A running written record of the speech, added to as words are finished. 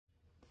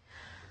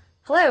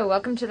Hello,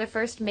 welcome to the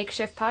first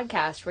Makeshift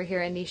podcast. We're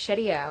here in the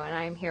Studio, and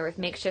I'm here with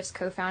Makeshift's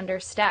co-founder,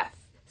 Steph.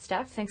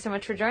 Steph, thanks so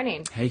much for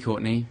joining. Hey,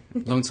 Courtney.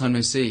 Long time no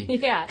see.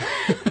 Yeah.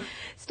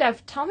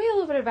 Steph, tell me a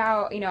little bit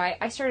about,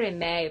 I started in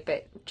May,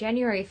 but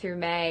January through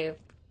May,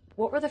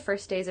 what were the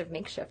first days of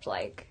Makeshift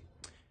like?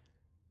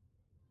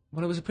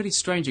 Well, it was a pretty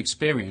strange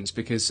experience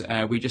because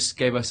we just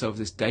gave ourselves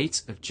this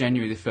date of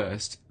January the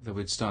 1st that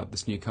we'd start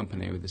this new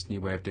company with this new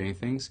way of doing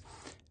things.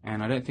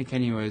 And I don't think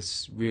any of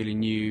us really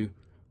knew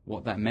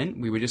what that meant.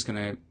 We were just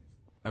going to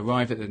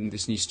arrive at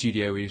this new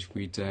studio we'd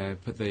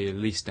put the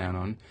lease down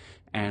on,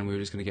 and we were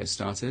just going to get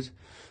started.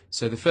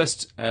 So the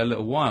first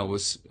little while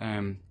was...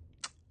 At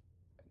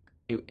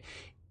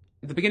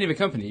the beginning of a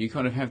company, you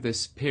kind of have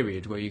this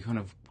period where you kind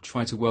of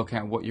try to work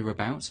out what you're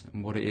about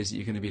and what it is that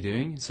you're going to be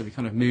doing. So we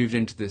kind of moved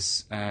into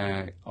this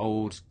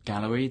old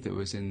gallery that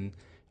was in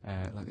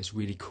like this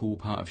really cool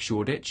part of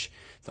Shoreditch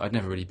that I'd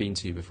never really been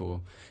to before.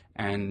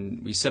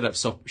 And we set up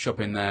shop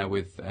in there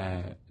with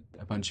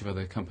a bunch of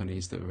other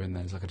companies that were in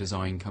there. There's like a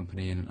design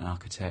company and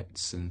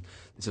architects, and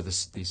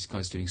these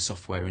guys doing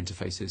software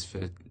interfaces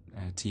for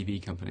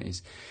TV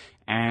companies.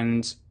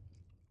 And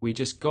we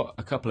just got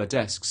a couple of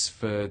desks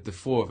for the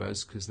four of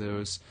us, because there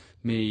was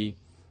me,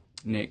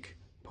 Nick,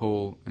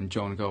 Paul, and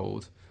John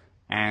Gold,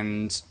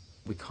 and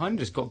we kind of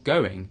just got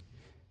going.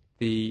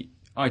 The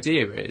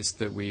idea is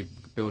that we're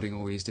building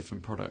all these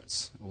different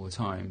products all the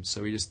time,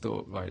 so we just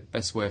thought, right,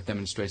 best way of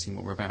demonstrating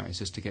what we're about is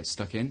just to get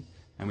stuck in,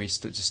 and we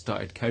just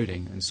started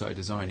coding and started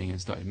designing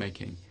and started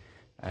making.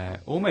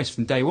 Almost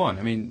from day one.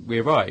 I mean, we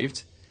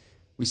arrived,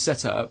 we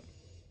set up,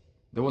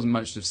 there wasn't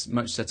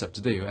much setup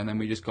to do, and then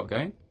we just got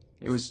going.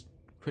 It was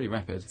pretty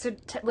rapid. So,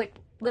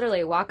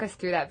 literally walk us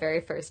through that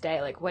very first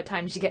day. Like, what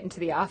time did you get into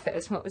the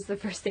office? What was the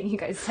first thing you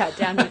guys sat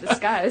down to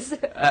discuss?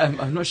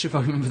 I'm not sure if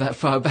I remember that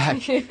far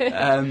back.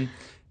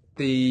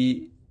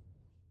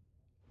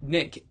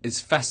 Nick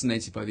is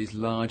fascinated by these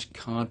large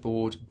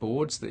cardboard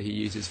boards that he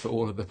uses for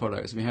all of the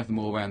products. We have them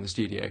all around the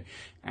studio.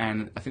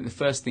 And I think the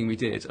first thing we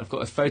did, I've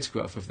got a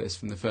photograph of this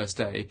from the first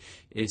day,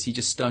 is he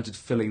just started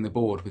filling the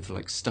board with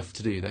like stuff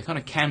to do. They're kind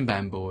of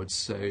Kanban boards.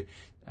 So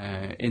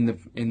in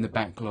the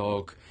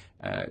backlog,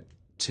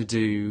 to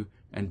do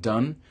and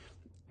done.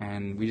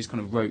 And we just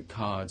kind of wrote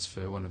cards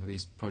for one of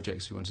these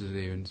projects we wanted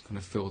to do and kind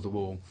of fill the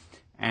wall.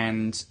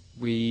 And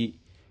we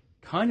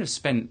kind of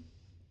spent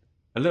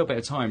a little bit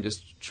of time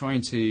just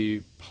trying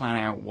to plan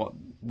out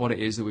what it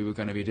is that we were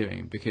going to be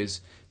doing, because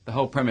the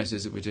whole premise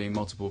is that we're doing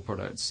multiple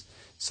products.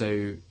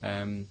 So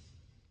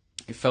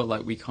it felt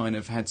like we kind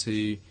of had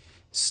to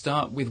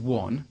start with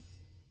one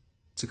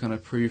to kind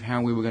of prove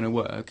how we were going to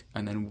work,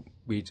 and then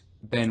we'd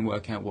then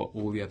work out what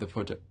all the other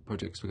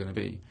projects were going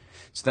to be.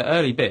 So the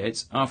early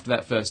bit, after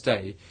that first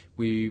day,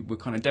 we were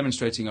kind of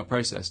demonstrating our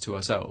process to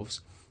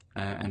ourselves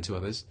and to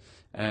others,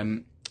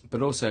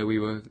 but also we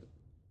were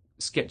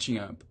sketching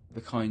up the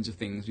kinds of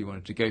things we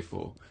wanted to go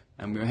for.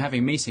 And we were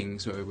having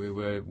meetings where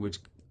would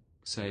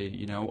say,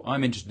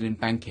 I'm interested in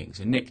banking.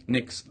 So Nick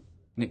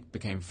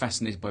became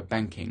fascinated by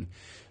banking,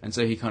 and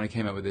so he kind of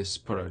came up with this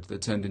product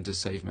that turned into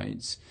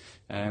SaveMates.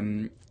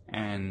 And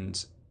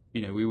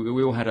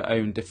we all had our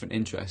own different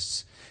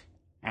interests,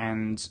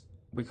 and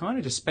we kind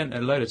of just spent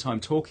a load of time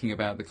talking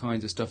about the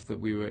kinds of stuff that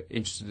we were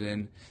interested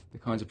in, the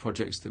kinds of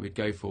projects that we'd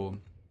go for.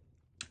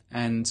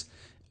 And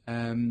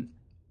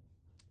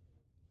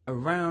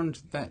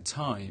around that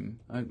time,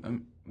 I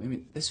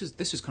mean, this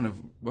was kind of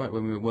right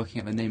when we were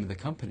working out the name of the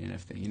company and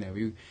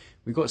everything.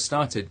 We got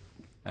started,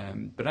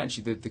 but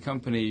actually the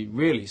company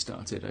really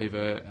started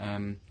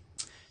over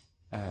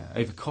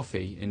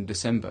coffee in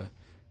December.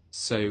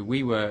 So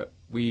we went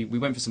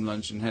for some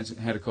lunch and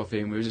had a coffee,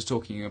 and we were just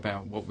talking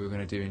about what we were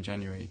going to do in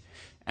January.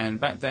 And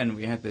back then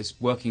we had this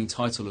working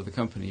title of the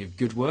company of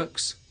Good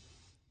Works.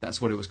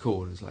 That's what it was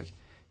called. It was like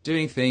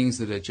doing things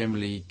that are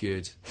generally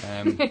good.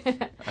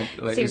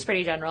 Seems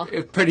pretty general.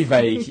 Pretty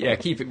vague, yeah,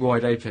 keep it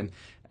wide open.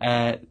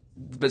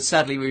 But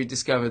sadly we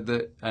discovered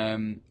that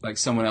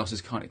someone else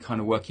is kind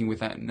of working with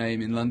that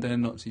name in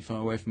London, not too far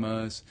away from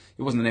us.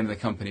 It wasn't the name of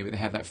the company, but they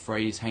had that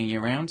phrase hanging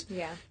around.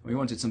 Yeah. We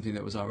wanted something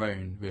that was our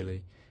own,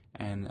 really.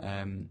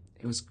 And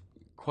it was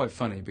quite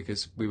funny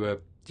because we were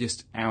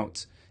just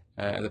out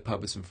at the pub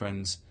with some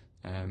friends,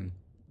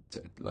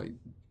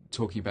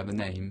 talking about the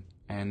name,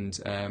 and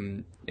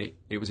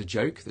it was a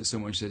joke that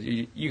someone said,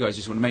 you guys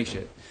just want to make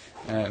shit.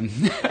 And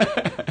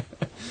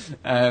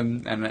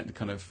that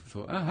kind of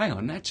thought, oh, hang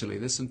on, actually,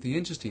 there's something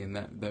interesting in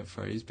that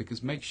phrase,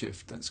 because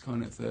makeshift, that's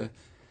kind of the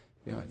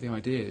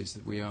idea is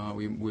that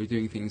we're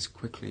doing things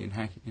quickly in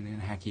a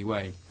hacky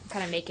way.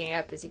 Kind of making it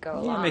up as you go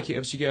along. Yeah, make it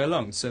up as you go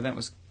along. So that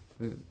was,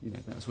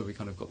 that's where we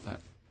kind of got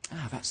that.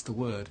 That's the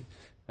word.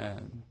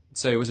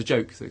 So it was a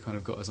joke that kind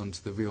of got us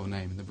onto the real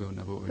name and the real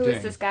number what we're doing. Who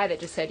was this guy that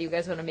just said, you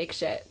guys want to make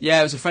shit?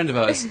 Yeah, it was a friend of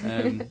ours.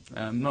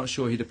 I'm not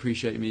sure he'd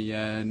appreciate me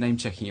name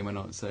checking him or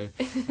not. So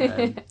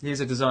he's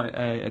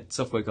a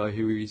software guy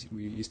who we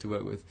used to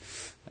work with.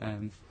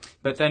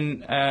 But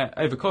then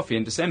over coffee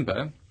in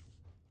December,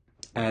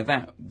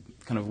 that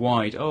kind of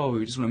we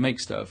just want to make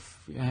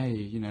stuff.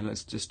 Hey,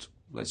 let's just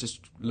let's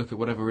just look at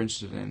whatever we're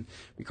interested in.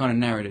 We kind of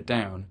narrowed it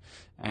down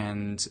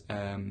and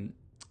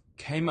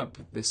came up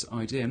with this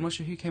idea. I'm not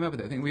sure who came up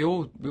with it. I think we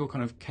all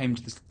kind of came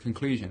to this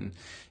conclusion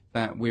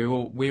that we're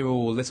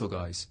all little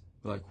guys.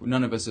 Like,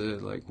 none of us are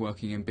like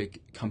working in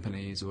big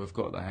companies or have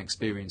got that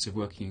experience of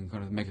working in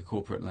kind of mega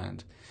corporate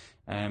land.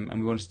 And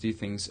we wanted to do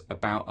things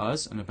about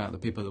us and about the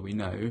people that we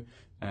know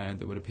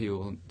that would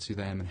appeal to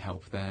them and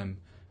help them.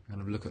 Kind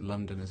of look at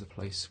London as a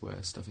place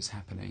where stuff is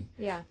happening.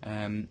 Yeah.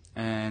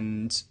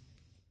 And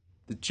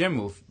the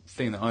general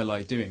thing that I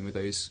like doing with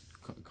those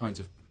kinds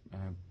of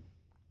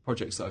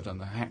projects that I've done,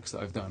 the hacks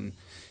that I've done,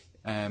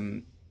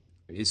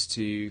 is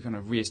to kind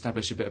of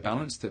re-establish a bit of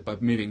balance, that by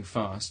moving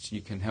fast you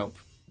can help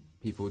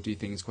people do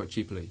things quite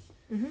cheaply.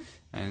 Mm-hmm.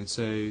 And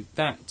so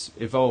that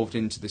evolved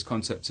into this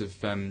concept of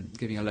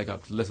giving a leg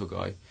up to the little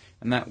guy.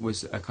 And that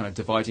was a kind of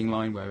dividing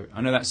line where,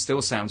 I know that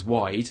still sounds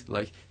wide,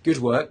 like good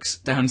works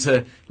down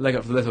to leg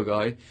up to the little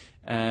guy.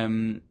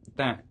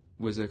 That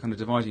was a kind of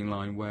dividing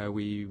line where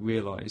we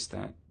realised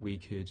that we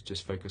could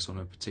just focus on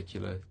a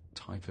particular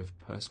type of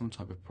personal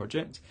type of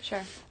project.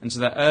 Sure. And so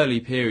that early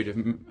period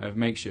of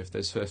Makeshift,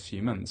 those first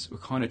few months, we're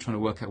kind of trying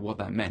to work out what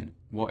that meant.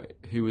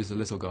 Who was the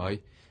little guy?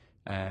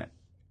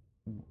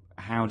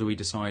 How do we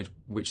decide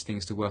which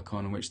things to work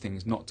on and which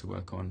things not to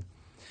work on?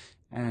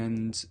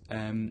 And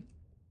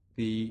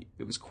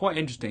it was quite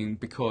interesting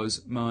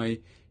because my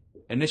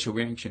initial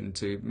reaction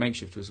to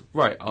Makeshift was,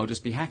 right, I'll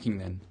just be hacking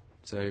then.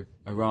 So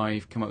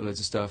arrive, come up with loads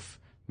of stuff,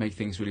 make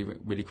things really,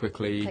 really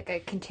quickly. Like a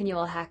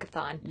continual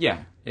hackathon. Yeah,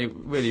 it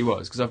really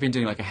was, because I've been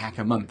doing like a hack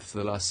a month for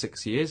the last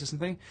 6 years or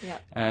something. Yeah.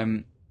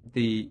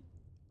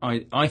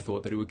 I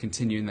thought that it would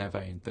continue in that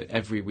vein, that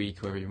every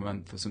week or every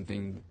month or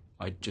something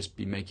I'd just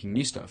be making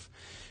new stuff.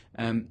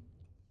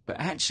 But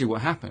actually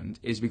what happened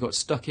is we got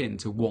stuck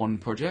into one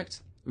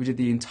project. We did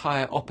the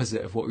entire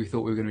opposite of what we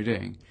thought we were going to be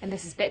doing. And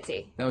this is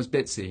Bitsy. That was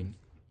Bitsy,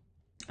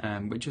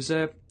 which was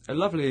a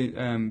lovely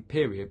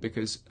period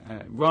because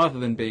rather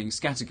than being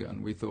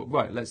scattergun, we thought,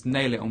 right, let's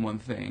nail it on one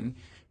thing,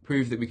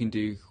 prove that we can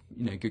do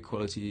good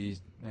quality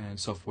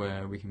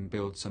software, we can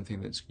build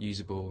something that's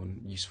usable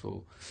and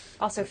useful.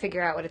 Also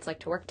figure out what it's like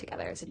to work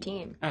together as a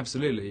team.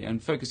 Absolutely,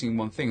 and focusing on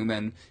one thing, and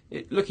then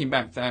looking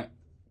back, that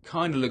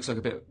kind of looks like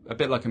a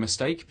bit like a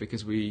mistake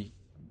because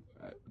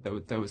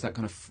there was that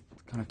kind of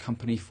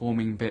company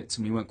forming bits,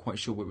 and we weren't quite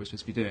sure what we were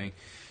supposed to be doing.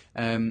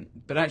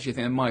 But actually, I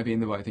think that might have been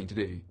the right thing to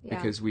do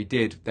because we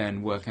did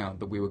then work out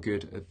that we were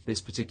good at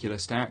this particular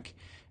stack,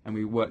 and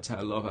we worked out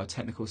a lot of our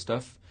technical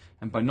stuff.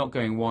 And by not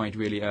going wide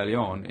really early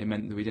on, it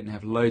meant that we didn't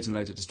have loads and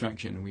loads of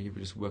distraction, and we were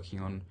just working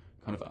on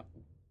kind of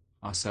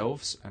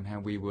ourselves and how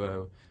we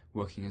were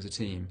working as a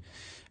team.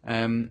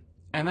 And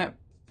that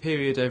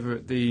period over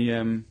at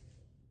the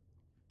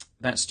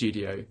that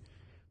studio,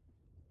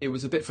 it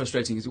was a bit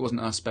frustrating because it wasn't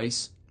our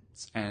space,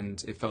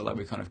 and it felt like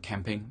we were kind of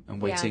camping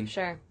and waiting. Yeah,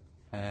 sure.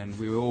 And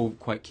we were all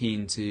quite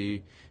keen to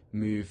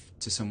move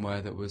to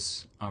somewhere that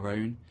was our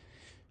own.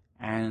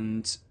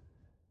 And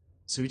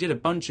so we did a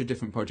bunch of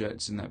different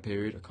projects in that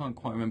period. I can't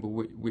quite remember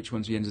which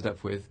ones we ended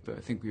up with, but I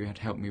think we had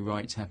Help Me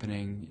Write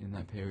happening in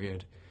that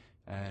period,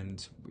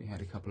 and we had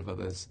a couple of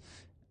others.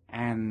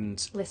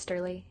 And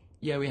Listerly.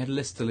 Yeah, we had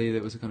Listerly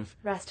that was a kind of...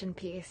 Rest in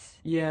peace.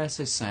 Yeah,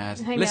 so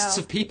sad. I Lists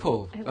know. of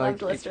people. I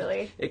loved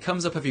Listerly. It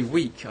comes up every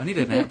week. I need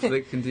an app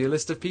that can do a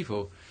list of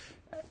people.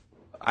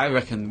 I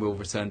reckon we'll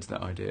return to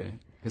that idea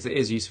because it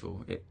is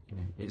useful.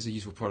 It's a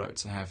useful product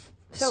to have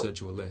a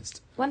searchable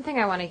list. One thing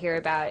I want to hear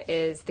about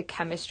is the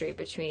chemistry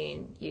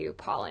between you,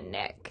 Paul, and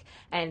Nick,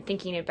 and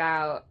thinking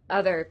about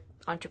other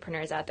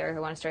entrepreneurs out there who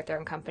want to start their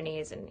own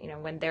companies, and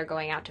when they're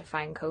going out to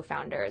find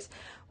co-founders.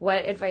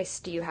 What advice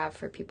do you have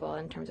for people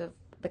in terms of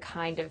the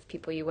kind of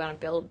people you want to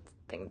build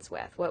things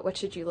with? What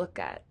should you look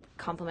at?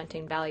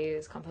 Complementing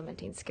values,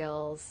 complementing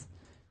skills.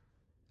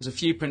 There's a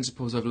few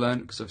principles I've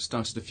learned because I've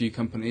started a few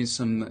companies,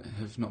 some that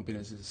have not been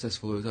as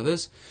successful as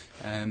others,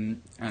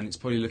 and it's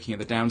probably looking at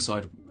the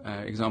downside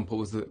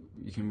examples that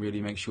you can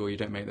really make sure you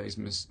don't make those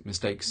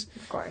mistakes.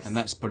 Of course. And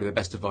that's probably the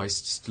best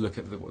advice, just to look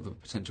at what the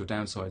potential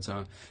downsides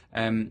are.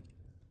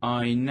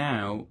 I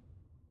now,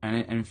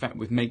 and in fact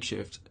with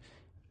Makeshift,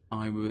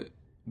 I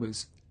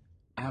was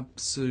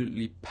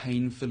absolutely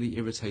painfully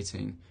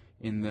irritating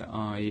in that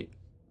I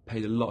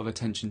paid a lot of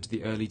attention to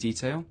the early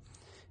detail.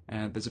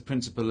 There's a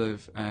principle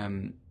of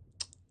I'm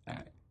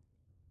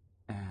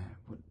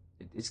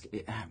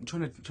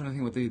trying to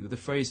think what the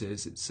phrase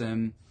is. It's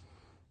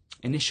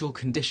initial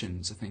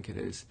conditions, I think it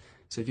is.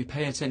 So if you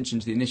pay attention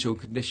to the initial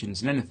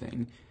conditions in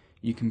anything,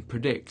 you can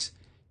predict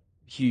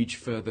huge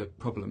further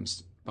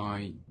problems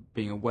by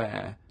being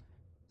aware.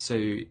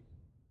 So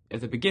at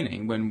the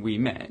beginning, when we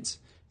met,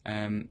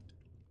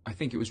 I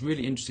think it was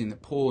really interesting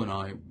that Paul and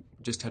I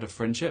just had a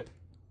friendship.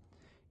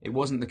 It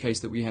wasn't the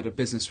case that we had a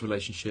business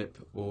relationship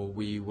or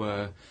we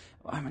were...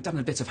 I've done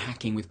a bit of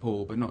hacking with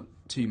Paul, but not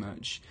too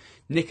much.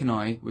 Nick and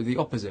I were the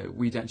opposite.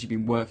 We'd actually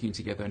been working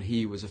together, and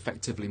he was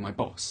effectively my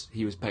boss.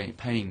 He was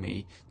paying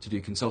me to do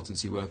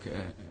consultancy work at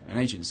an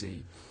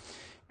agency.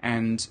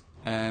 And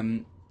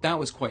that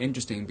was quite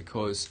interesting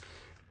because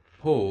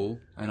Paul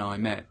and I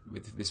met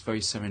with this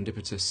very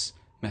serendipitous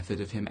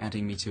method of him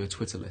adding me to a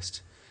Twitter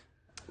list,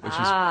 which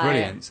is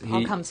brilliant.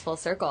 All comes full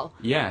circle.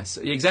 Yes,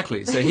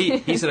 exactly. So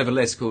he set up a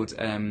list called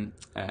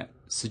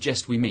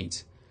Suggest We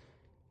Meet.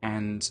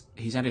 And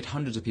he's added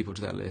hundreds of people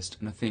to that list,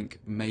 and I think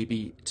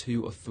maybe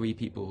 2 or 3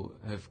 people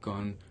have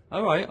gone,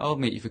 all right, I'll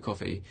meet you for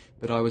coffee.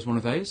 But I was one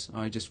of those.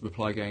 I just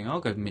replied going, I'll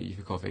go meet you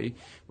for coffee,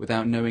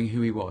 without knowing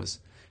who he was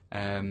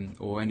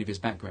or any of his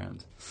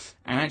background.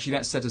 And actually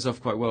that set us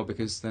off quite well,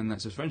 because then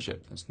that's a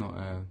friendship. That's not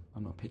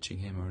I'm not pitching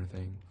him or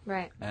anything.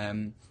 Right.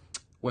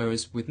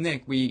 Whereas with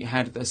Nick, we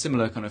had a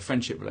similar kind of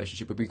friendship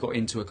relationship, but we got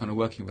into a kind of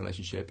working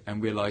relationship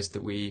and realised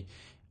that we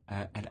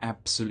had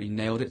absolutely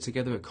nailed it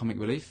together at Comic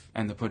Relief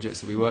and the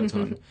projects that we worked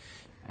on.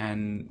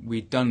 And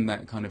we'd done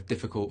that kind of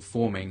difficult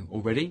forming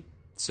already.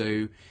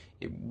 So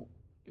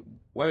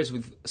whereas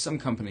with some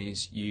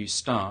companies, you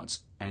start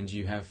and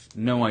you have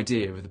no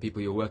idea of the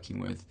people you're working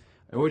with,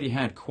 I already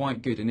had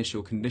quite good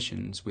initial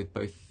conditions with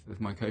both of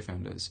my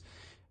co-founders.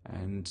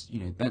 And, you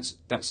know,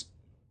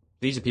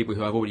 these are people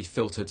who I've already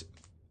filtered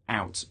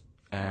out.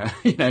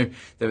 You know,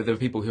 there were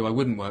people who I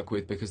wouldn't work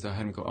with because they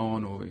hadn't got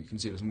on, or you can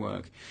see it doesn't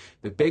work.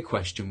 The big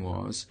question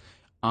was,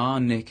 are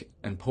Nick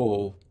and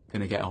Paul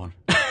going to get on?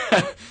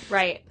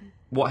 Right.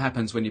 What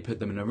happens when you put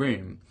them in a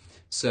room?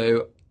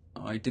 So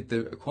I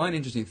did quite an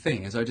interesting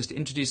thing, is I just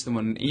introduced them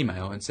on an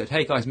email and said,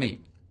 hey guys,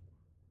 meet.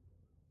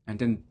 And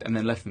then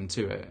left them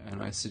to it.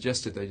 And I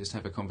suggested they just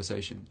have a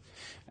conversation.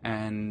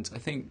 And I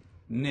think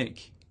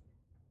Nick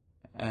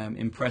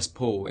impressed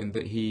Paul in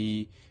that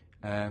he...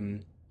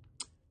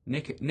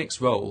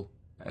 Nick's role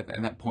at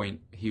that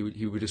point, he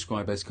would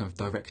describe as kind of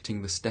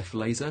directing the Steph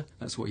laser.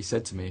 That's what he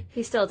said to me.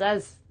 He still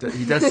does.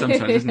 He does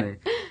sometimes, doesn't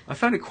he? I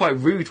found it quite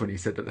rude when he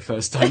said that the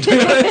first time.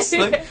 It's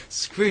like,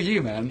 screw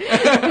you, man.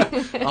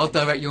 I'll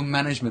direct your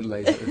management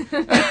laser.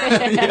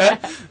 Yeah.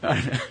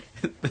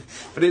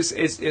 But it's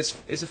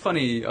a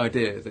funny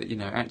idea that, you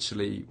know,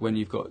 actually when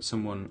you've got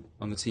someone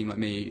on the team like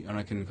me, and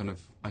I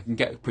can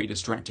get pretty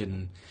distracted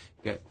and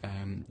get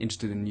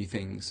interested in new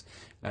things.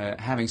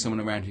 Having someone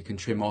around who can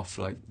trim off,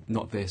 like,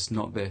 not this.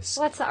 Well,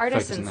 that's the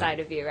artist inside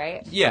of you,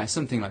 right? Yeah,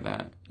 something like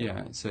that.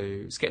 Yeah,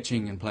 so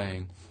sketching and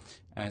playing.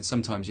 And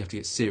sometimes you have to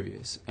get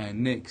serious.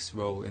 And Nick's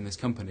role in this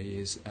company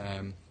is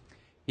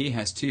he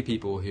has 2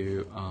 people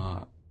who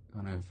are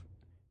kind of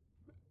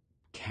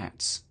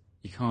cats.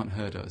 You can't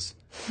hurt us,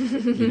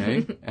 you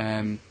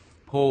know?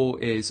 Paul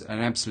is an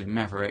absolute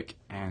maverick,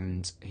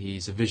 and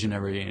he's a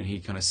visionary, and he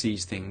kind of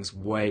sees things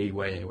way,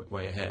 way,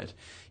 way ahead.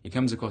 He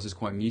comes across as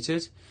quite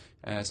muted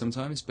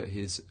sometimes, but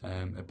his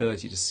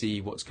ability to see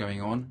what's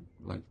going on,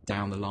 like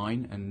down the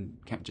line, and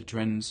capture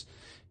trends,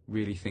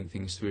 really think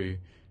things through,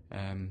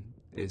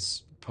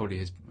 is probably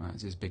his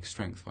big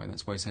strength. Right?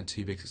 That's why he's had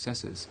 2 big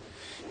successes.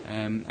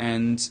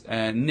 And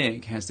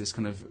Nick has this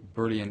kind of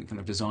brilliant kind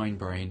of design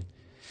brain.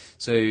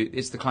 So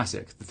it's the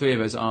classic. The 3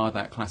 of us are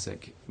that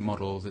classic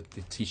model, the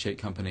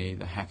T-shaped company,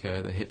 the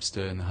hacker, the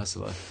hipster, and the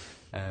hustler.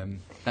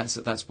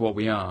 That's what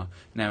we are.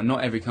 Now,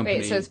 not every company...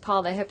 Wait, so it's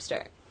Paul the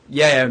hipster?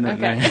 Yeah, no.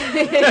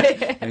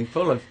 Okay. And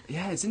full of...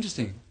 Yeah, it's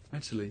interesting,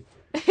 actually.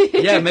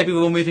 Yeah, maybe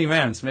we're all moving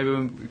around. So maybe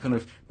we're kind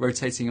of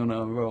rotating on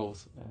our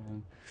roles.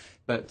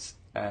 But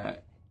I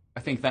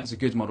think that's a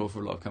good model for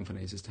a lot of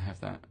companies, is to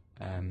have that.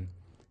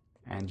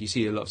 And you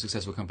see a lot of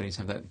successful companies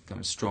have that kind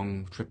of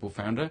strong triple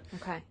founder.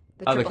 Okay.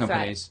 Other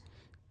companies...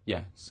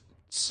 Yeah,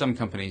 some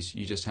companies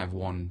you just have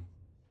one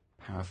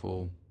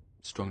powerful,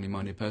 strongly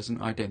minded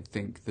person. I don't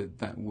think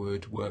that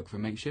would work for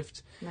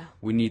Makeshift. No.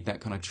 We need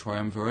that kind of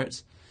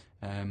triumvirate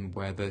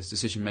where there's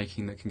decision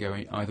making that can go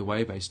either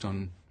way based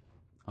on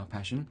our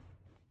passion.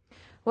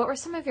 What were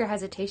some of your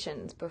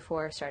hesitations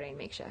before starting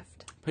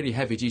Makeshift? Pretty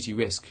heavy duty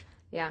risk.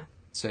 Yeah.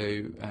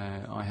 So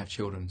I have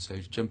children, so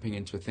jumping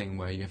into a thing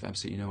where you have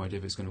absolutely no idea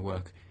if it's going to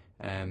work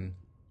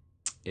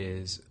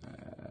is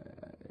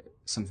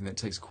something that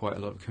takes quite a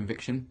lot of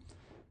conviction,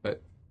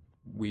 but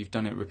we've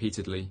done it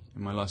repeatedly.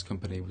 And my last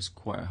company was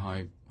quite a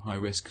high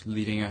risk.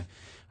 I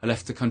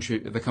left the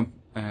country,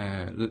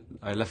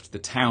 I left the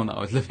town that I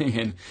was living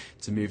in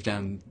to move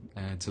down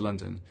to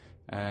London,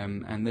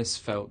 and this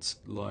felt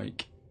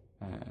like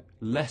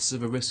less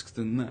of a risk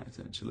than that,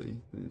 actually.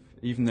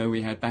 Even though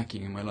we had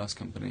backing in my last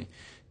company,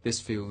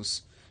 this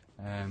feels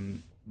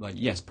like,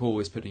 yes, Paul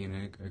is putting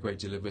in a great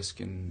deal of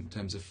risk in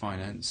terms of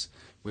finance.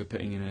 We're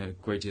putting in a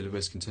great deal of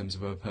risk in terms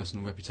of our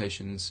personal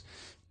reputations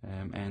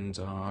and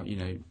our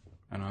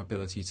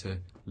ability to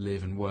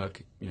live and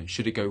work. You know,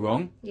 should it go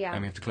wrong, yeah,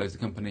 and we have to close the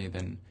company,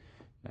 then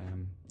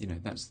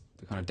that's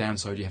the kind of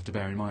downside you have to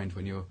bear in mind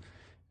when you're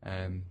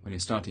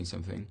starting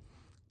something.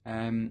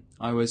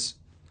 I was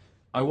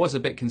a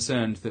bit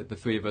concerned that the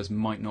 3 of us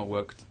might not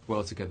work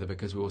well together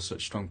because we're all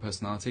such strong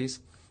personalities.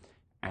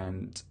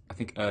 And I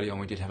think early on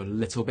we did have a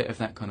little bit of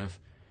that kind of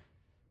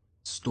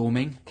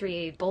storming.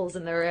 3 bulls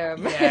in the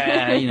room.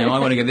 Yeah, I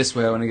want to go this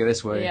way, I want to go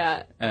this way.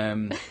 Yeah.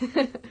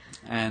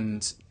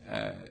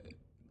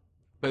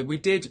 But we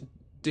did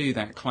do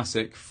that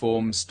classic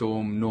form,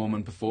 storm, norm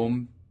and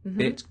perform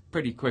bit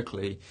pretty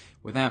quickly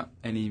without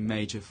any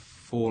major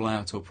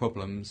fallout or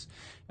problems.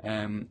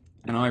 And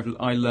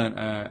I learnt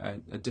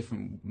a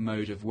different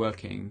mode of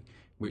working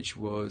which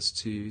was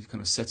to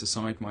kind of set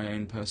aside my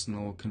own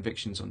personal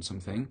convictions on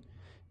something,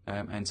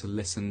 and to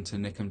listen to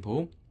Nick and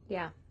Paul.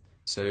 Yeah.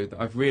 So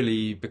I've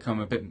really become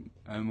a bit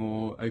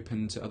more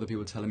open to other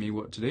people telling me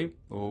what to do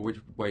or which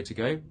way to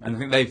go, and I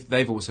think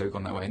they've also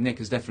gone that way. Nick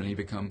has definitely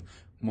become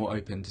more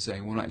open to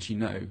saying, well, actually,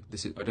 no,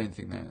 I don't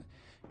think that.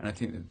 And I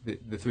think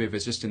that the three of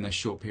us, just in this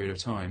short period of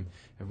time,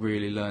 have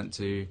really learnt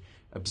to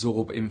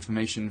absorb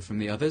information from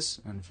the others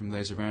and from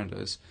those around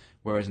us,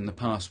 whereas in the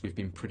past we've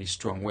been pretty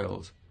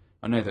strong-willed.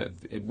 I know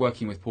that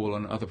working with Paul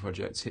on other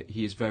projects,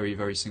 he is very,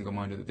 very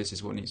single-minded that this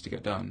is what needs to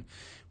get done,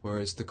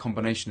 whereas the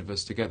combination of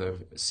us together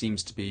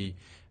seems to be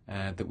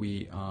that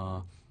we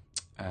are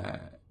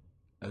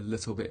a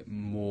little bit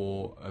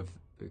more of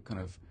the kind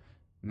of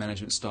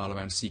management style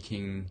around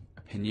seeking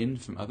opinion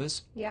from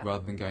others,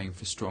 rather than going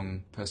for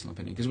strong personal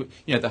opinion. Because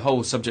the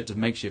whole subject of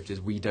Makeshift is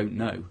we don't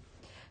know.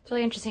 It's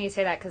really interesting you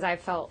say that, because I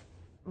felt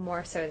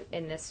more so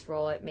in this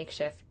role at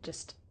Makeshift,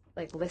 just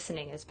like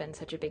listening has been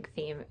such a big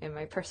theme in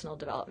my personal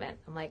development.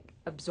 I'm like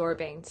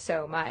absorbing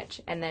so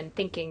much and then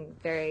thinking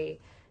very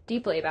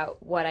deeply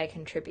about what I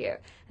contribute.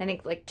 I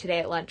think like today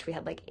at lunch we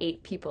had like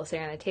 8 people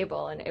sitting on the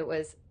table, and it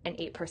was an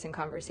 8-person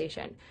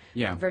conversation.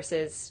 Yeah.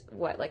 Versus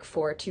what, like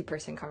 4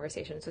 2-person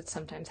conversations, which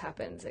sometimes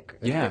happens at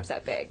groups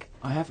that big.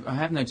 I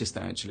have noticed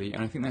that actually,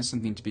 and I think that's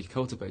something to be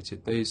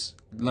cultivated. Those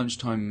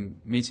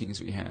lunchtime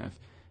meetings we have,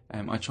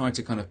 I try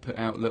to kind of put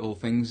out little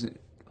things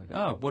like,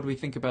 oh, what do we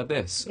think about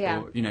this?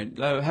 Yeah.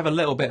 Or have a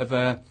little bit of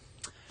a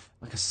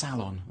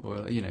salon,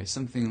 or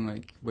something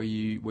like where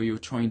you're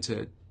trying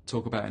to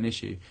talk about an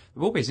issue.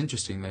 They're always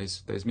interesting,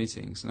 those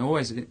meetings, and I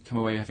always come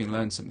away having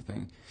learned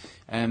something.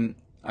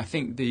 I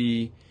think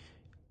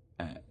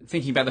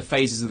thinking about the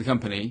phases of the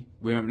company,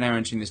 we're now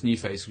entering this new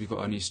phase because we've got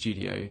our new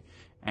studio,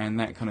 and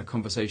that kind of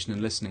conversation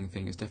and listening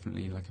thing is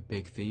definitely like a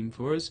big theme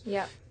for us.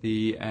 Yeah.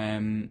 The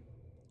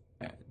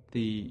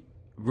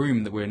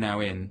room that we're now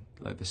in,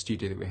 like the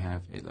studio that we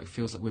have, it like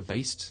feels like we're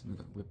based.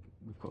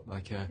 We've got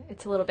like a.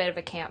 It's a little bit of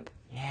a camp.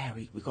 Yeah,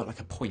 we've got like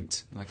a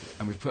point,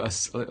 and we've put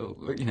a little,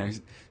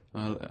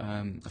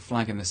 a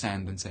flag in the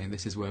sand and saying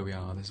this is where we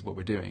are, this is what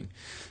we're doing.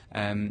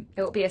 It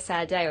will be a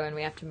sad day when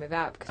we have to move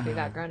out because we've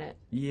outgrown it.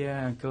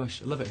 Yeah,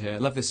 gosh, I love it here. I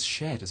love this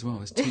shed as well.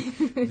 We're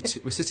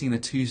sitting in a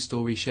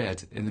 2-story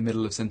shed in the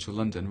middle of central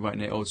London, right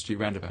near Old Street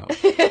Roundabout.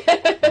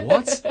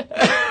 What?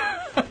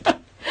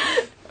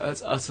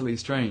 That's utterly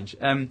strange.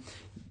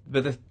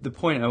 But the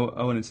point I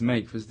wanted to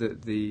make was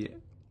that the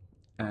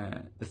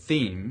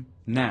theme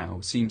now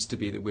seems to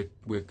be that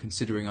we're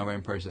considering our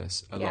own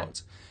process a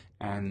lot.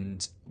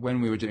 And when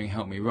we were doing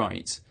Help Me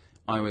Write,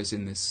 I was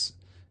in this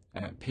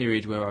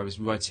period where I was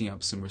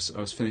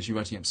finishing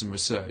writing up some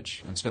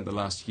research, and spent the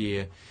last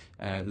year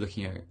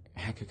looking at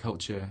hacker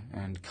culture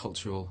and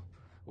cultural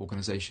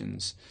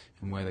organisations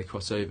and where they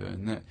cross over.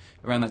 And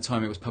around that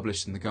time, it was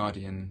published in The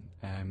Guardian,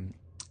 and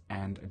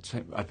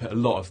I put a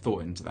lot of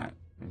thought into that.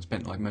 And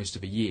spent like most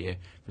of a year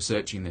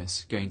researching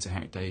this, going to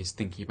hack days,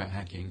 thinking about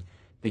hacking,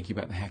 thinking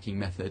about the hacking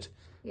method.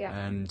 Yeah.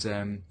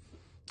 And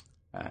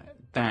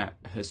that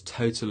has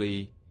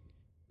totally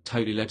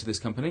led to this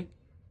company.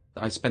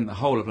 I spent the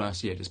whole of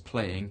last year just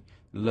playing,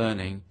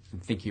 learning,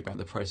 and thinking about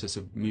the process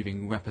of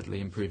moving rapidly,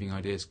 improving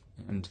ideas,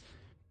 and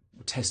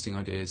testing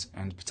ideas,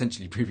 and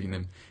potentially proving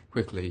them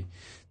quickly.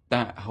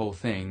 That whole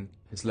thing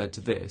has led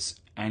to this,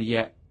 and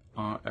yet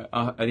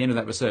at the end of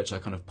that research, I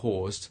kind of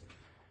paused.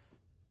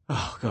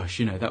 Oh gosh,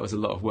 that was a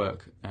lot of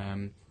work,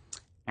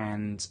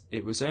 and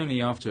it was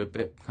only after a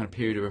bit kind of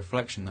period of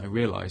reflection that I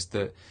realised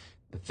that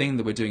the thing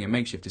that we're doing at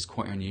Makeshift is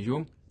quite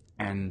unusual,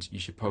 and you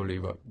should probably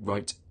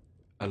write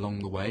along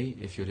the way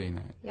if you're doing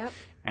that. Yep.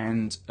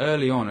 And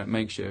early on at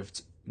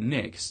Makeshift,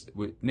 Nick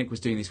was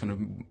doing these kind of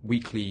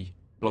weekly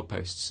blog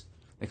posts.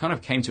 They kind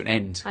of came to an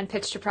end. On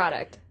Pitch to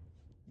Product.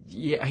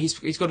 Yeah,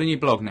 he's got a new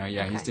blog now.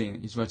 Yeah, okay.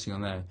 he's writing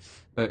on there.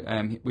 But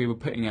we were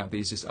putting out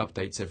these just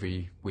updates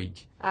every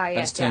week. Yes,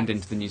 that's turned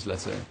into the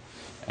newsletter.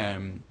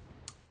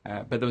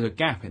 But there was a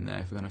gap in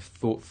there for kind of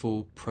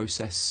thoughtful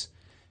process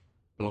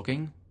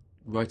blogging,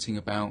 writing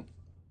about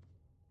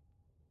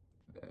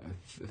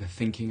the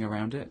thinking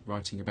around it,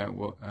 writing about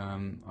what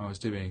I was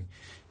doing,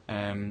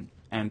 and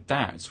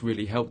that's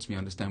really helped me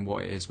understand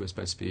what it is we're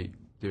supposed to be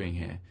doing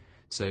here.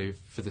 So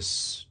for the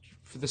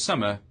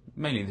summer,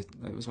 mainly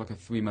it was like a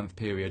 3-month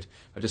period.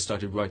 I just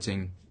started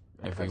writing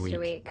every Post week. a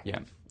week. Yeah.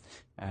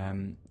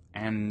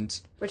 And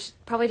which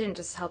probably didn't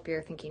just help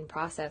your thinking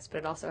process, but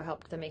it also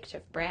helped the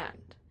Makeshift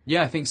brand.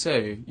 Yeah, I think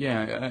so.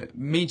 Yeah,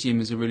 Medium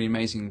is a really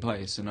amazing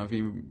place, and I've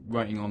been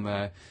writing on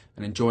there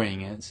and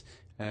enjoying it.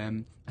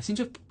 I seem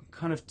to have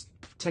kind of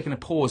taken a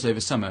pause over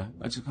summer.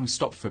 I just kind of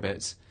stopped for a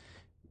bit,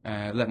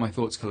 let my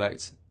thoughts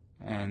collect,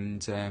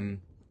 and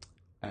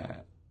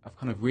I've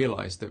kind of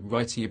realised that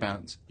writing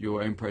about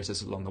your own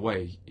process along the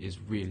way is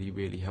really,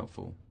 really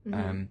helpful.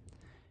 Mm-hmm.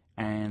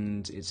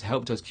 And it's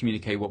helped us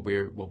communicate what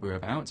we're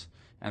about,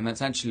 and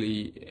that's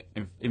actually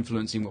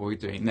influencing what we're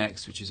doing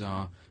next, which is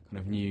our kind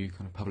of new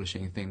kind of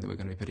publishing thing that we're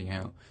going to be putting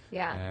out.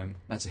 Yeah.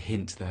 That's a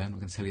hint there. I'm not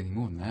going to tell you any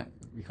more than that.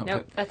 We can't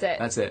Nope, that's it.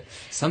 That's it.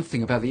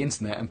 Something about the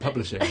internet and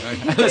publishing.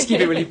 Right? Let's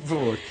keep it really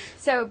broad.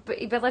 So,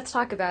 but let's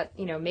talk about,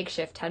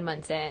 Makeshift 10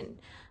 months in.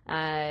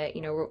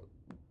 We're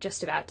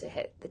just about to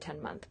hit the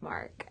 10-month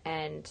mark.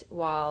 And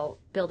while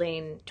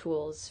building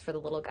tools for the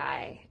little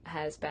guy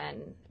has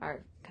been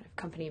our kind of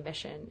company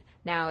mission,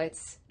 now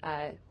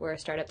we're a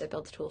startup that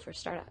builds tools for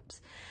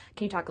startups.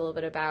 Can you talk a little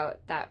bit about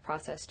that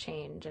process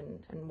change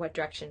and what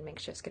direction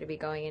Makeshift's going to be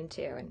going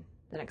into in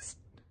the next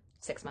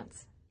 6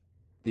 months?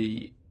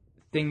 The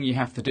thing you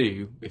have to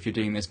do if you're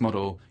doing this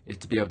model is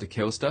to be able to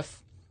kill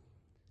stuff.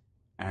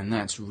 And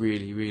that's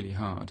really, really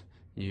hard.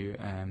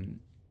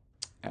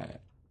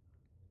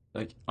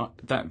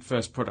 That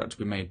first product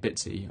we made,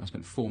 Bitsy, I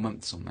spent 4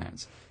 months on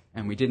that,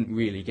 and we didn't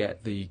really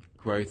get the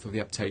growth or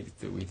the uptake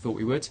that we thought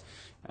we would.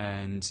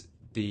 And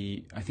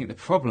I think the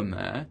problem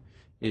there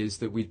is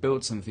that we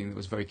built something that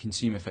was very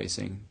consumer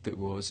facing, that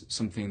was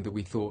something that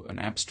we thought an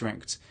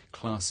abstract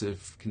class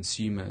of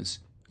consumers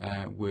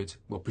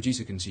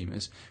producer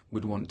consumers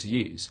would want to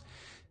use.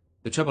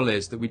 The trouble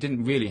is that we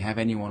didn't really have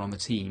anyone on the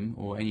team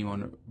or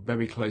anyone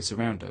very close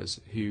around us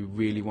who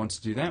really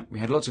wanted to do that. We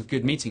had lots of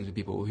good meetings with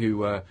people who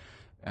were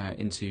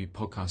into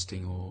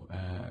podcasting or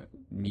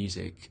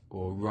music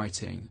or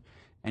writing,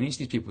 and each of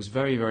these people was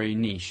very, very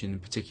niche in a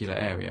particular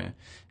area.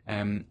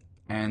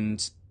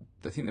 And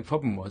I think the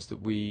problem was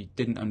that we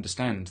didn't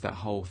understand that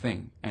whole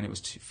thing, and it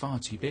was far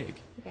too big.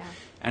 Yeah.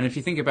 And if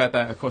you think about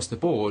that across the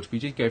board, we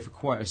did go for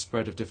quite a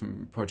spread of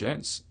different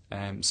projects,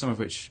 some of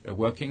which are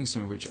working,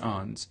 some of which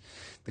aren't.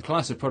 The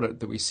class of product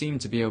that we seem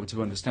to be able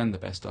to understand the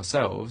best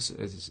ourselves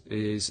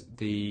is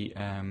the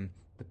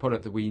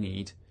product that we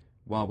need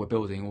while we're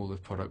building all the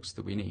products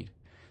that we need.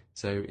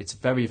 So it's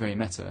very, very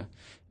meta.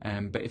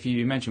 But if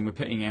you imagine we're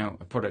putting out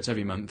a product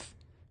every month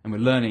and we're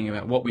learning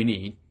about what we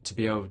need to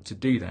be able to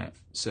do that.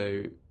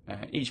 So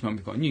each month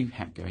we've got a new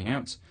hack going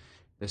out.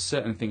 There's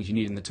certain things you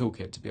need in the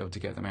toolkit to be able to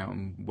get them out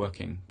and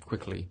working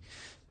quickly.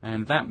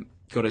 And that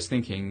got us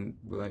thinking,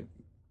 like,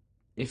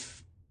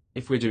 if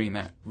we're doing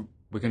that,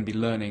 we're going to be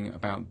learning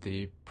about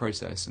the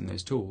process and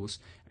those tools.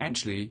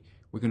 Actually,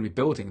 we're going to be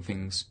building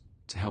things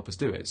to help us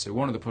do it. So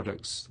one of the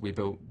products we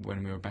built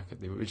when we were back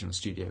at the original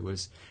studio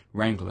was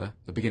Wrangler,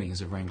 the beginnings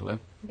of Wrangler.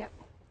 Yep.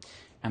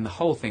 And the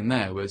whole thing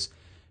there was,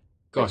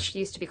 gosh, which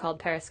used to be called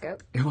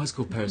Periscope. It was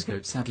called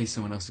Periscope. Sadly,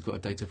 someone else has got a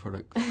data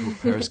product called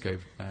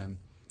Periscope.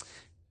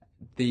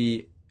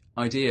 The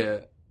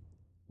idea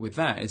with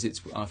that is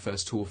it's our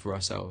first tool for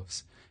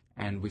ourselves,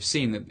 and we've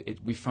seen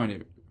that we find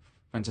it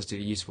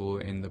fantastically useful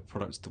in the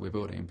products that we're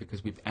building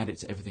because we've added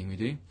to everything we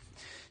do.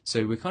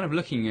 So we're kind of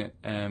looking at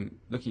that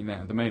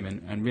at the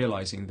moment and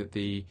realizing that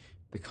the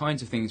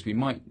kinds of things we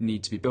might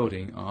need to be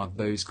building are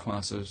those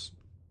classes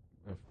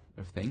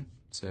of thing.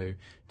 So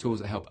tools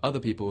that help other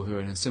people who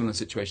are in a similar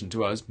situation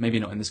to us, maybe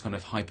not in this kind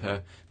of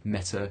hyper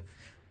meta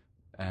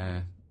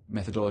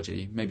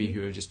methodology, maybe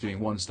who are just doing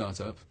one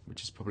startup,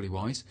 which is probably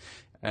wise.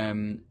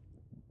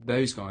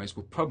 Those guys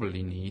will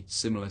probably need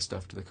similar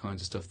stuff to the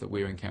kinds of stuff that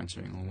we're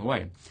encountering along the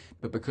way.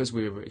 But because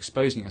we're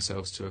exposing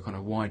ourselves to a kind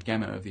of wide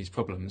gamut of these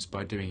problems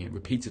by doing it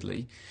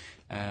repeatedly,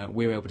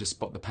 we're able to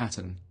spot the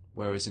pattern.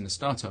 Whereas in a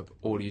startup,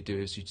 all you do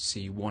is you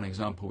see one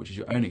example, which is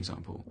your own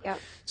example. Yep.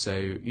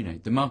 So,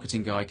 the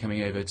marketing guy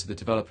coming over to the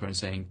developer and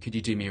saying, could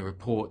you do me a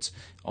report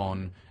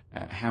on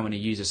how many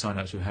user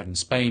signups we've had in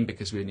Spain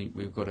because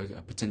we've got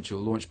a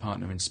potential launch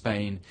partner in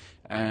Spain,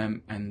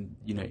 and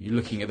you're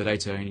looking at the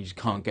data and you just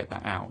can't get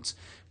that out.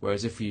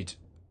 Whereas if you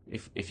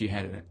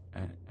had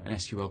an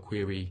SQL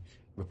query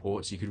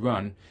reports you could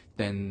run,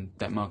 then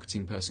that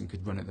marketing person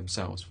could run it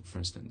themselves, for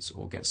instance,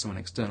 or get someone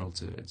external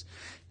to it.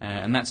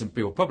 And that's a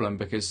real problem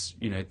because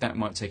that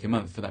might take a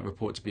month for that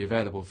report to be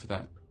available for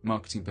that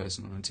marketing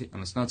person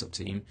on a startup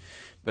team,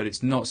 but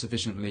it's not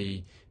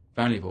sufficiently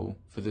valuable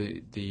for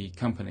the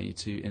company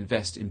to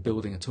invest in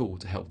building a tool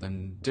to help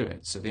them do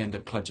it. So they end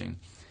up kludging.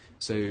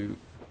 So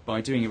by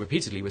doing it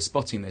repeatedly, we're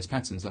spotting those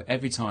patterns. Like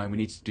every time we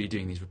need to be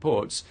doing these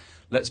reports,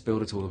 let's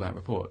build a tool about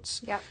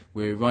reports. Yep.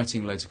 We're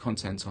writing loads of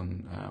content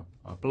on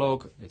our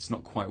blog. It's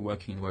not quite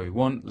working the way we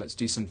want. Let's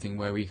do something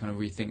where we kind of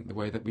rethink the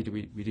way that we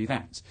do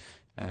that.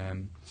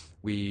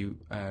 We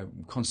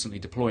constantly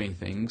deploying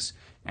things,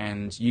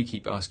 and you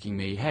keep asking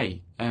me,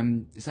 hey,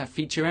 is that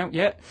feature out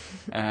yet?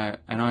 And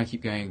I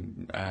keep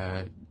going,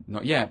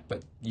 not yet,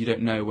 but you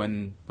don't know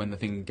when the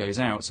thing goes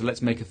out, so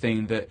let's make a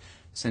thing that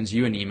sends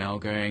you an email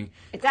going,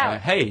 it's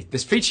out. Hey,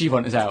 this feature you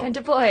want is out. It's been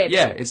deployed.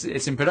 Yeah,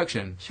 it's in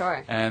production.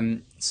 Sure.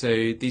 So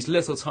these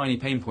little tiny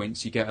pain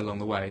points you get along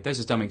the way, those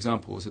are dumb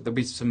examples. There'll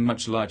be some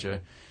much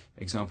larger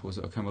examples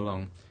that will come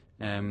along.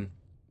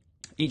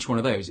 Each one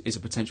of those is a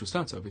potential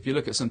startup. If you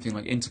look at something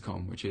like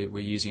Intercom, which we're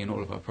using in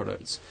all of our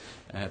products,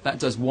 that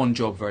does one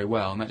job very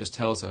well, and that just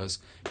tells us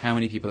how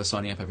many people are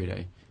signing up every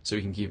day, so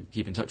we can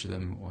keep in touch with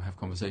them or have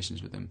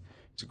conversations with them.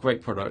 It's a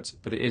great product,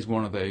 but it is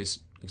one of those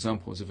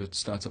examples of a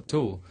startup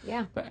tool.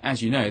 Yeah. But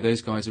as you know,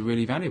 those guys are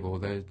really valuable.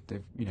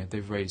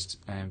 They've raised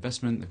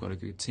investment. They've got a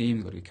good team.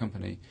 They've got a good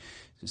company.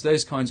 So it's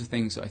those kinds of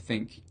things that I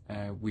think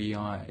we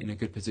are in a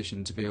good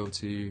position to be able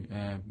to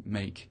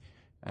make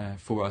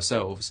for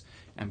ourselves,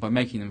 and by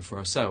making them for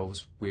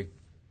ourselves,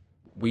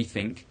 we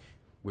think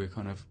we're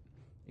kind of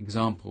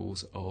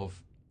examples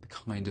of the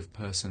kind of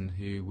person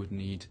who would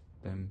need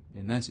them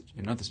in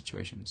other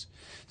situations.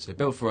 So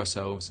build for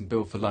ourselves and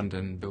build for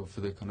London, build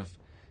for the kind of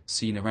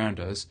scene around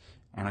us,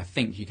 and I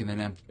think you can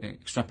then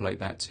extrapolate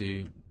that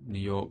to New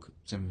York,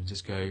 San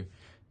Francisco,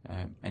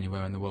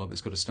 anywhere in the world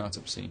that's got a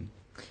startup scene.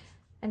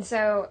 And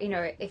so,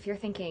 if you're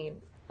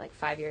thinking like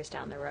 5 years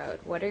down the road,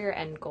 what are your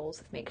end goals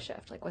with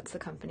Makeshift? Like, what's the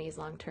company's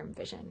long-term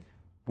vision?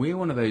 We're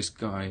one of those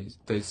guys,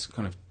 those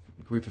kind of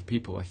group of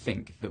people, I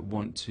think, that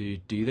want to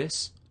do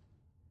this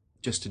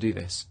just to do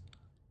this.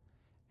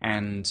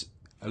 And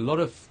a lot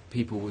of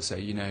people will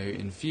say, in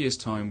a few years'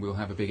 time we'll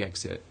have a big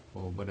exit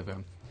or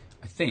whatever.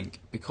 I think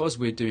because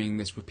we're doing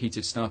this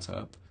repeated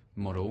startup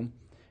model,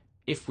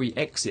 if we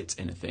exit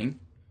anything,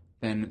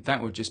 then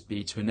that would just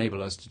be to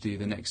enable us to do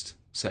the next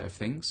set of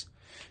things.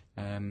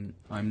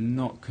 I'm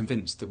not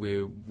convinced that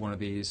we're one of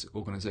these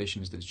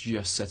organisations that's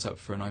just set up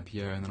for an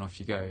IPO and then off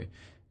you go.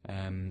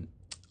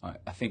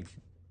 I think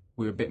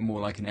we're a bit more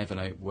like an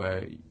Evernote,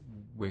 where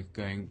we're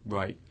going,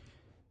 right,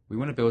 we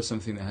want to build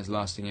something that has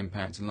lasting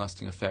impact and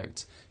lasting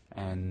effect,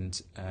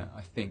 and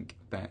I think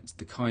that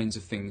the kinds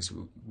of things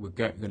we're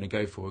going to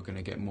go for are going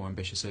to get more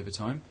ambitious over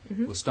time.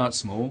 Mm-hmm. We'll start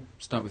small,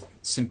 start with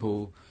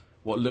simple,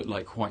 what look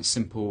like quite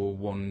simple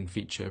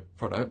one-feature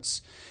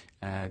products,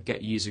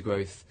 get user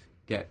growth,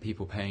 get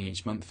people paying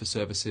each month for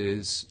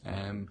services,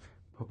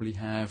 probably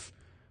have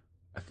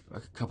a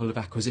couple of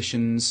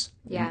acquisitions.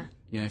 Yeah.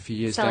 A few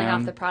years selling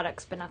down. Off the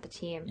products, but not the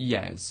team.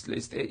 Yeah,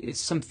 it's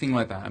something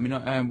like that. I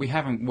mean, we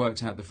haven't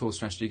worked out the full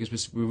strategy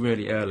because we're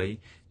really early,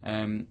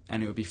 and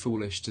it would be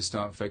foolish to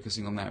start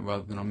focusing on that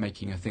rather than on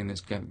making a thing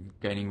that's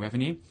gaining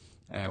revenue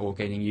or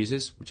gaining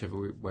users,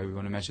 whichever way we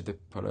want to measure the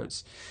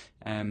products.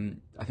 I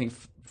think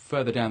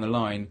further down the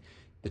line,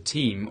 the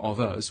team of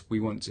us, we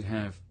want to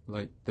have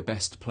like the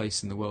best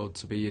place in the world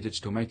to be a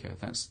digital maker.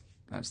 That's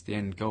the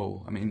end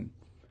goal. I mean,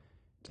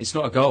 it's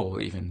not a goal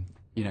even.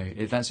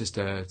 That's just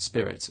a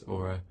spirit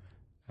or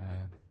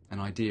an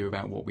idea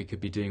about what we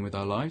could be doing with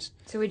our lives.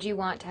 So would you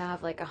want to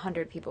have like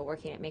 100 people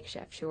working at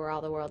Makeshift who are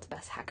all the world's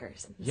best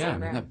hackers in the yeah,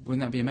 same room?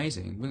 Wouldn't that be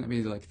amazing? Wouldn't that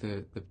be like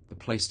the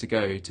place to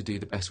go to do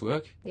the best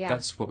work? Yeah.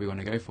 That's what we want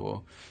to go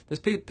for. There's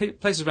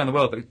places around the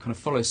world that kind of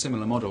follow a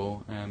similar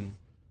model.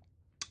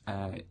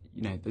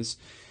 There's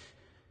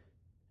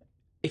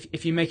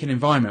if you make an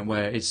environment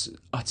where it's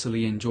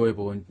utterly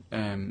enjoyable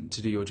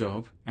to do your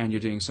job, and you're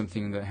doing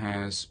something that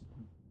has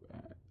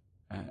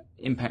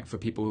impact for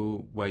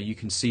people, where you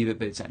can see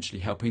that it's actually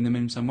helping them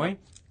in some way,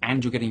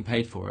 and you're getting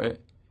paid for it,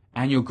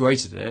 and you're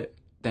great at it,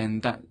 then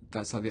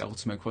that's like the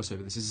ultimate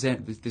crossover. This is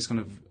this kind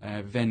of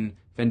Venn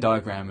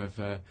diagram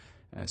of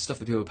stuff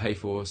that people pay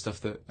for,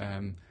 stuff that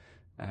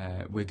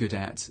we're good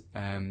at.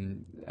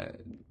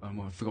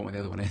 I've forgotten what the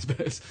other one is, but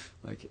it's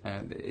like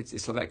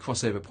it's like that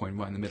crossover point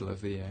right in the middle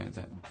of the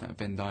that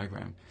Venn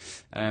diagram.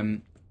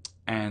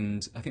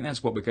 And I think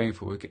that's what we're going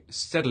for. We're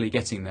steadily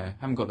getting there.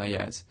 Haven't got there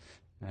yet.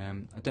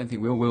 I don't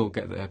think we will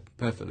get there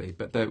perfectly,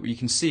 but you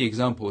can see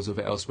examples of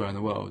it elsewhere in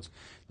the world,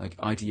 like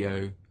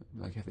IDEO,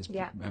 like have this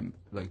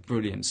like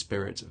brilliant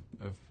spirit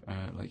of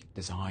like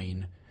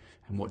design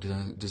and what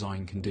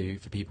design can do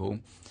for people.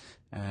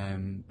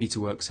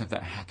 BetaWorks have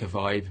that hacker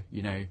vibe,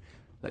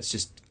 let's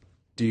just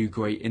do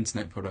great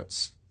internet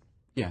products.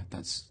 Yeah,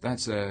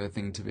 that's a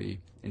thing to be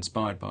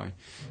inspired by,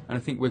 and I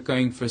think we're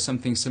going for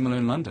something similar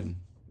in London.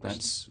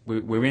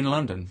 We're in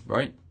London,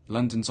 right?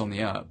 London's on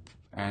the up,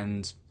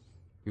 and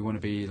we want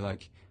to be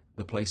like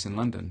the place in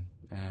London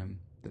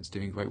that's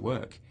doing great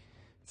work.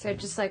 So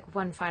just like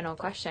one final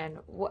question,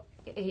 what,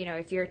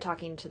 if you're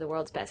talking to the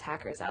world's best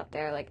hackers out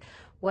there, like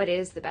what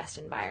is the best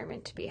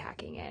environment to be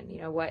hacking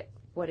in? What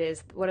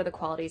are the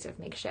qualities of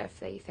Makeshift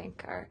that you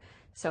think are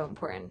so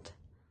important?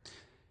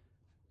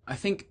 I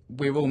think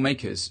we're all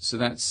makers, so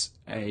that's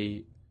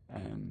a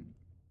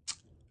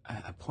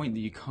point that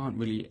you can't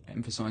really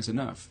emphasize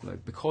enough.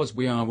 Like, because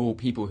we are all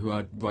people who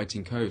are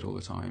writing code all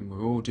the time,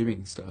 we're all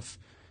doing stuff.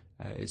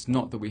 It's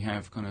not that we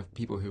have kind of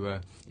people who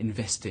are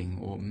investing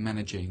or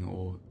managing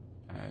or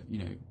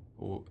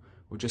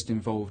or just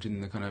involved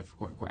in the kind of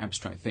quite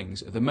abstract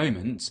things. At the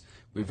moment,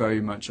 we're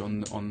very much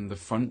on the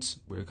front.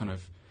 We're kind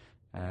of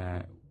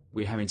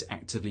we're having to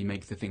actively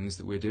make the things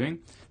that we're doing.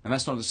 And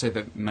that's not to say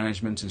that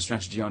management and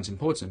strategy aren't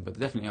important, but they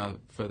definitely are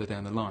further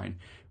down the line.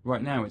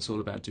 Right now, it's all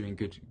about doing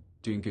good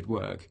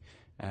work,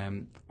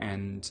 and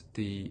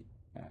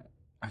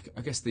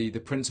I guess the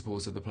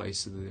principles of the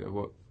place are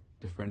what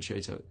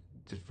differentiate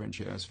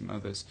us from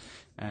others.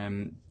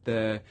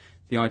 The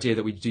idea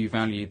that we do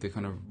value the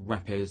kind of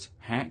rapid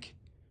hack,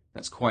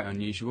 that's quite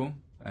unusual.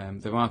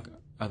 There are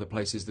other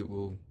places that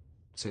will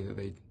say that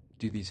they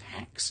do these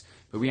hacks,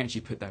 but we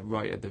actually put that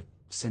right at the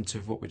center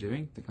of what we're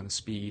doing, the kind of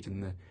speed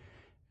and the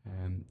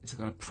it's a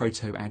kind of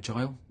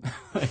proto-agile.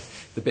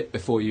 The bit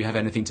before you have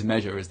anything to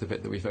measure is the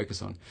bit that we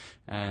focus on.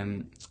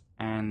 I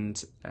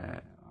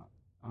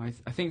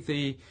think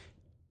the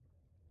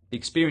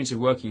experience of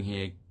working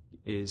here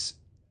is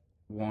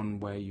one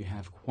where you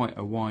have quite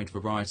a wide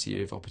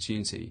variety of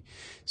opportunity.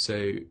 So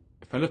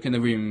if I look in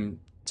the room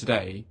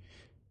today,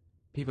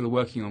 people are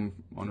working on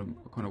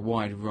a kind of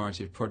wide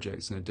variety of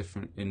projects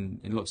in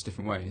lots of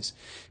different ways.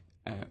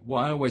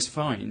 What I always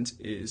find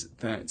is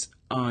that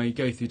I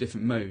go through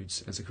different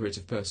modes as a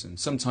creative person.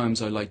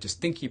 Sometimes I like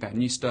just thinking about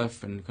new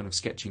stuff and kind of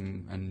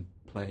sketching and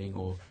playing,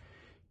 or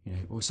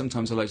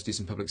sometimes I like to do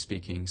some public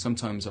speaking.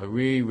 Sometimes I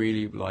really,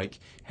 really like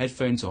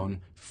headphones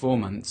on, 4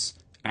 months,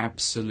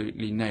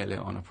 absolutely nail it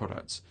on a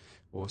product.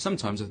 Or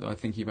sometimes I'm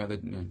thinking about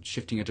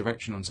shifting a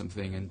direction on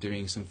something and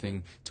doing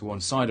something to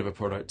one side of a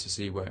product to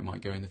see where it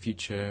might go in the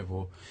future.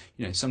 Or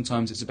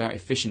sometimes it's about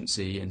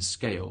efficiency and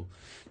scale.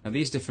 Now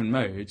these different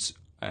modes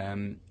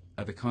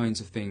are the kinds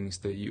of things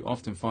that you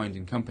often find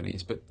in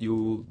companies, but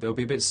they'll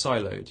be a bit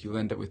siloed. You'll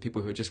end up with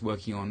people who are just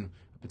working on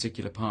a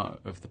particular part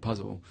of the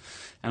puzzle.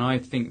 And I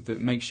think that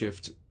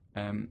Makeshift,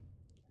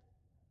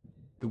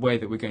 the way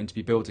that we're going to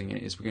be building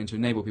it is we're going to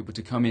enable people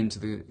to come into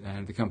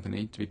the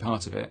company, to be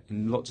part of it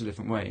in lots of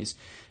different ways,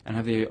 and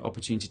have the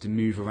opportunity to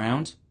move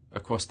around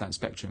across that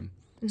spectrum.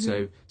 Mm-hmm.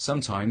 So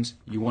sometimes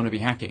you want to be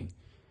hacking,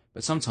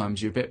 but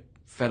sometimes you're a bit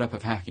fed up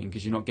of hacking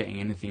because you're not getting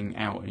anything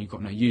out and you've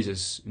got no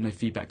users, no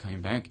feedback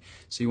coming back.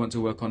 So you want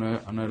to work on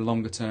a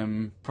longer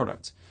term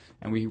product,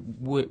 and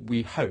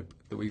we hope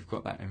that we've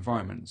got that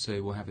environment.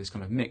 So we'll have this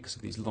kind of mix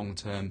of these long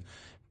term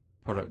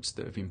products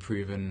that have been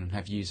proven and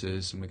have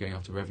users, and we're going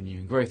after revenue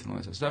and growth and all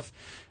that sort of stuff.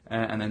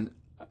 And then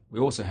we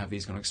also have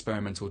these kind of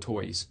experimental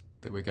toys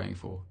that we're going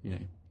for,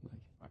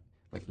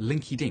 like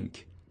Linky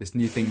Dink, this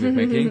new thing we're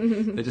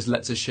making that just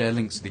lets us share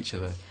links with each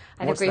other.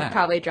 I think we've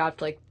probably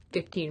dropped like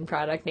 15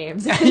 product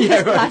names in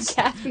yeah, this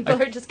podcast. People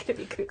are just going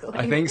to be Googling.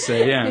 I think so,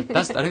 yeah. I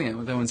don't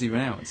think that one's even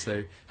out.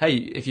 So, hey,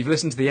 if you've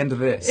listened to the end of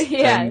this,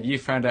 then you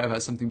found out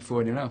about something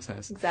before anyone else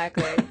has.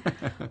 Exactly.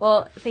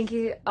 Well, thank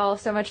you all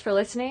so much for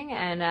listening,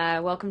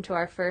 and welcome to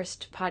our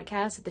first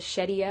podcast at the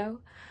Shedio.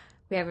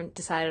 We haven't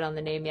decided on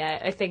the name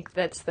yet. I think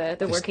that's the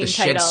working title. The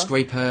Shed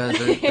Scraper,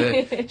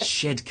 the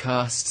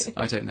Shedcast.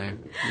 I don't know.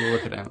 We'll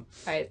work it out.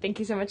 All right. Thank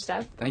you so much,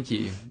 Steph. Thank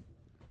you.